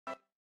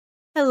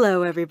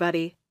Hello,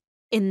 everybody.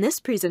 In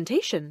this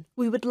presentation,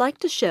 we would like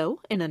to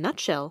show, in a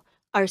nutshell,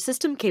 our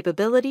system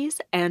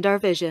capabilities and our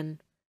vision.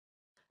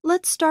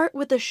 Let's start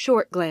with a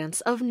short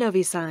glance of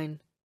NoviSign.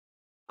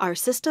 Our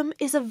system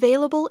is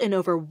available in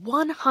over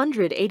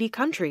 180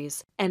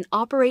 countries and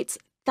operates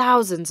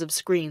thousands of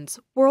screens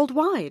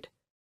worldwide.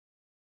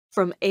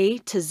 From A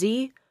to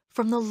Z,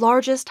 from the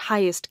largest,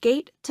 highest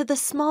gate to the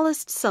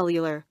smallest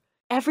cellular,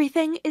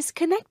 everything is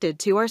connected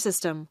to our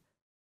system.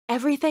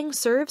 Everything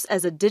serves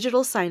as a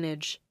digital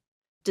signage,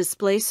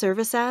 display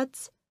service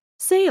ads,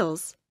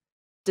 sales,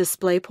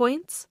 display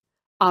points,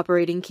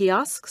 operating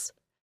kiosks,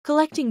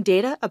 collecting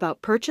data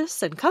about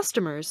purchase and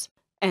customers,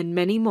 and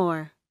many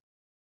more.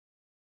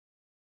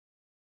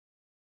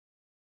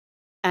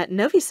 At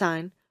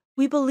NoviSign,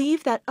 we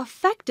believe that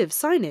effective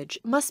signage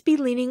must be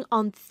leaning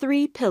on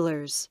 3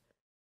 pillars.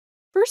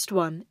 First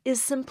one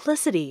is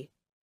simplicity.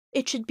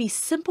 It should be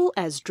simple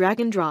as drag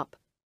and drop.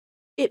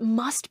 It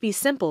must be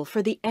simple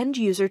for the end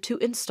user to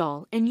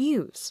install and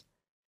use.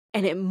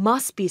 And it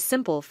must be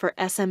simple for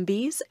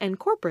SMBs and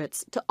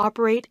corporates to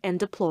operate and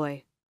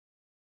deploy.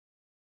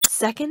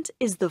 Second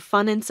is the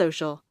fun and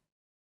social.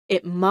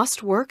 It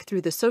must work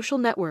through the social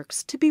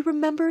networks to be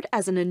remembered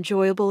as an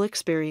enjoyable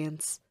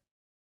experience.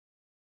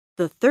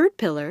 The third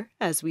pillar,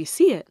 as we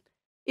see it,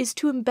 is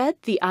to embed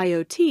the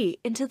IoT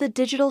into the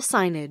digital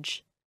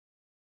signage,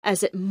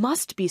 as it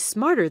must be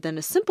smarter than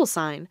a simple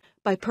sign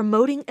by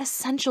promoting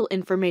essential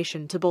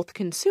information to both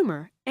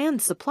consumer and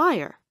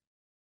supplier.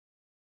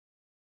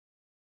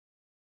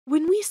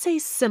 When we say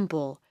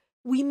simple,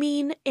 we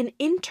mean an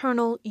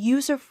internal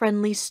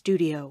user-friendly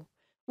studio,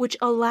 which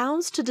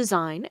allows to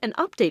design and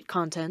update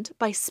content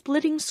by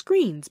splitting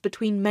screens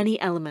between many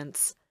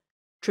elements,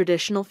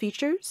 traditional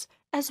features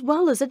as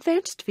well as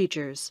advanced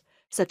features,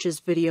 such as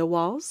video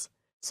walls,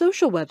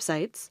 social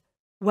websites,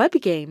 web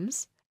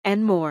games,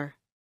 and more.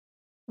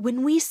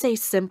 When we say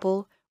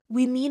simple,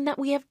 we mean that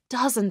we have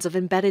dozens of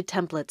embedded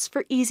templates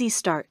for easy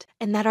start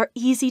and that are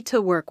easy to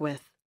work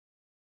with.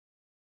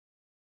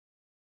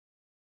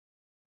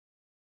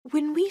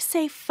 When we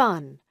say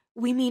fun,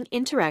 we mean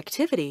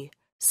interactivity,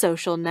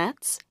 social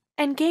nets,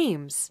 and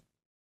games.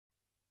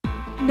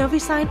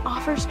 NoviSign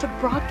offers to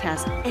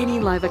broadcast any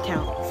live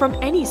account from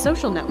any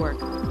social network.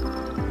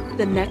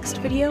 The next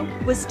video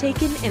was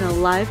taken in a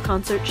live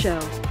concert show.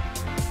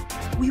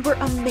 We were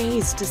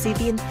amazed to see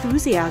the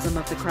enthusiasm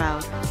of the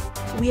crowd.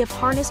 We have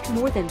harnessed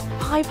more than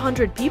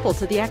 500 people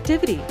to the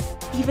activity,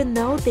 even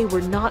though they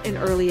were not an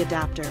early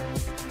adapter.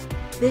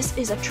 This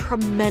is a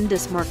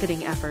tremendous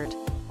marketing effort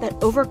that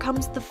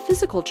overcomes the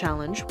physical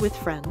challenge with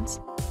friends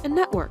and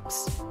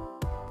networks.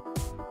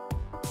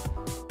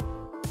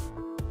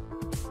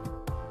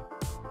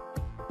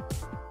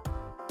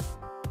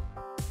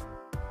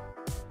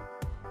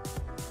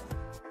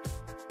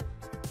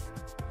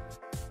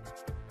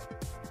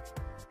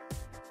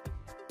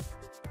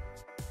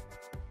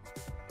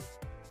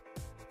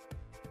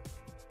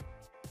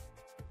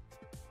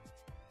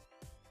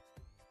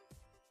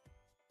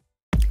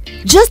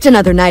 Just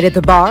another night at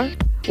the bar?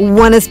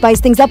 Want to spice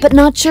things up but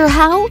not sure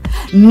how?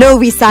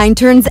 NoviSign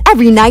turns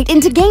every night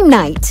into game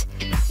night.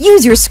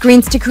 Use your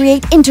screens to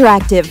create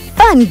interactive,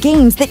 fun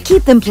games that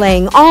keep them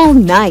playing all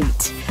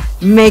night.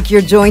 Make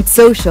your joint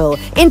social,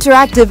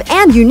 interactive,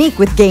 and unique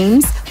with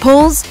games,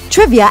 polls,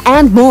 trivia,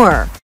 and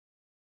more.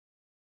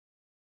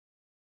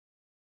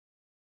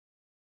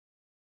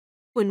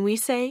 When we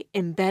say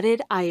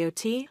embedded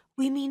IoT,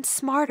 we mean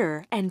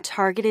smarter and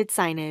targeted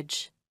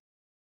signage.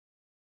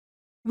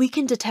 We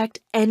can detect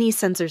any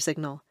sensor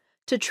signal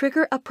to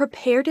trigger a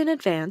prepared in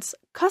advance,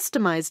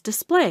 customized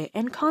display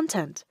and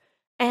content,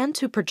 and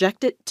to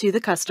project it to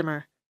the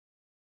customer.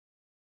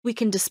 We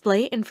can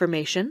display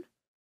information,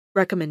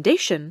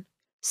 recommendation,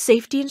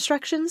 safety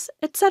instructions,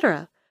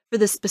 etc. for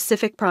the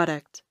specific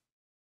product,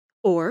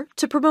 or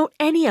to promote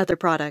any other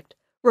product,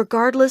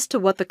 regardless to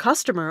what the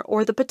customer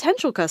or the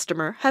potential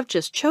customer have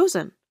just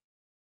chosen.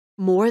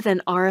 More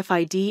than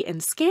RFID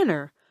and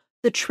scanner,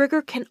 the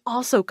trigger can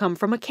also come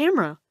from a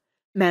camera,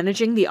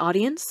 managing the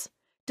audience,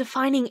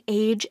 defining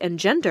age and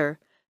gender,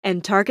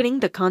 and targeting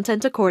the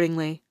content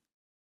accordingly.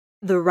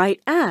 The right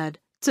ad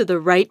to the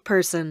right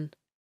person.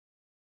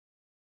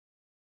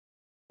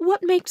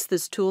 What makes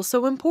this tool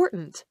so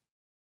important?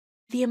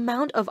 The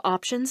amount of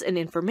options and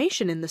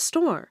information in the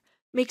store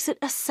makes it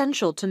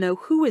essential to know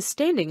who is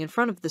standing in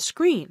front of the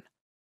screen.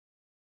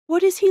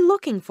 What is he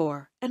looking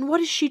for, and what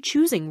is she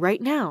choosing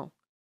right now?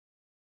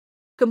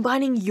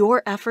 Combining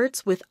your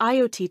efforts with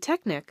IoT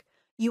Technic,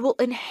 you will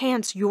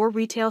enhance your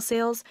retail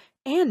sales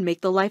and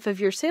make the life of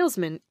your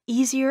salesman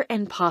easier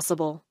and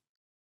possible.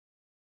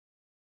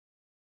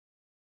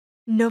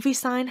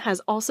 NoviSign has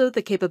also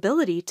the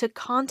capability to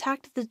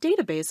contact the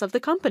database of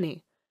the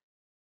company,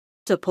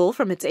 to pull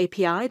from its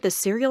API the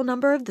serial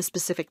number of the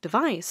specific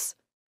device,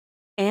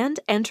 and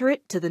enter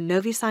it to the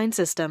NoviSign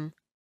system.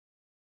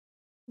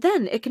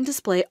 Then it can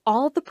display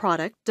all the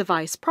product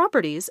device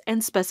properties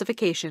and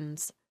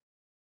specifications.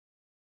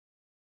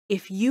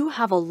 If you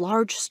have a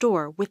large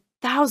store with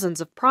thousands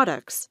of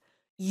products,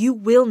 you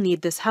will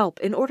need this help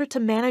in order to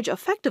manage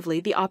effectively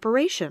the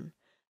operation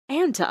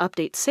and to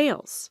update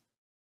sales.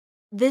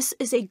 This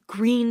is a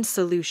green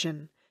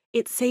solution.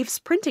 It saves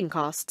printing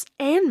costs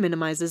and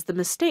minimizes the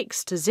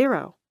mistakes to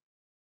zero.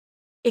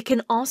 It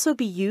can also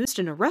be used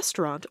in a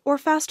restaurant or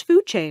fast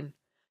food chain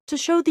to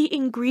show the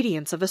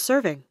ingredients of a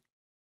serving,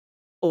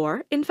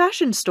 or in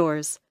fashion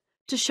stores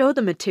to show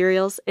the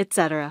materials,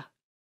 etc.